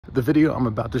The video I'm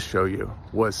about to show you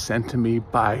was sent to me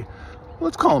by,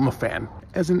 let's call him a fan,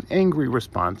 as an angry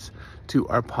response to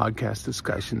our podcast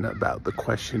discussion about the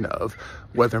question of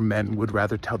whether men would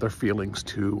rather tell their feelings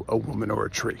to a woman or a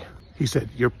tree. He said,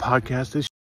 "Your podcast is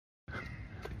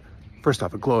first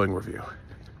off, a glowing review.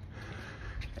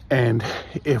 And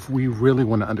if we really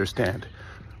want to understand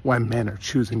why men are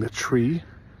choosing the tree,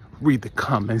 read the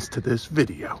comments to this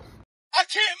video." I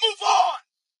can't move on.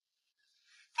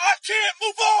 I can't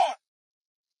move on.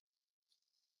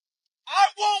 I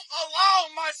won't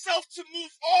allow myself to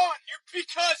move on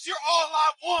because you're all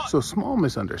I want. So small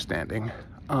misunderstanding.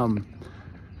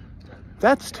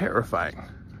 That's terrifying,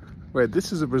 right?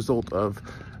 This is a result of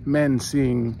men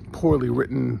seeing poorly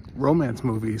written romance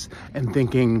movies and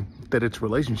thinking that it's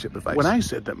relationship advice. When I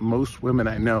said that most women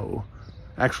I know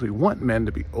actually want men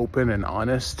to be open and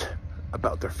honest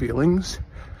about their feelings,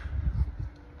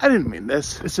 I didn't mean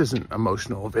this. This isn't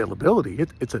emotional availability.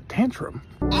 It's a tantrum.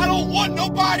 I don't want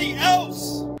nobody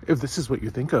else. If this is what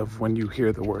you think of when you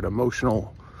hear the word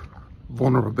emotional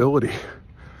vulnerability,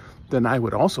 then I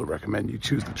would also recommend you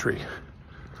choose the tree.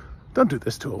 Don't do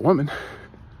this to a woman.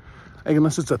 Like,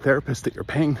 unless it's a therapist that you're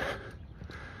paying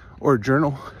or a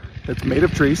journal that's made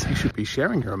of trees. You should be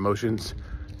sharing your emotions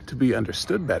to be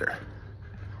understood better,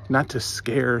 not to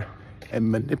scare and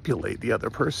manipulate the other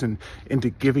person into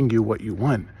giving you what you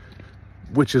want,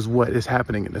 which is what is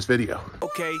happening in this video.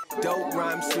 Okay, dope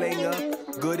rhyme slinger,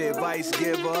 good advice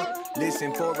giver.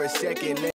 Listen for a second.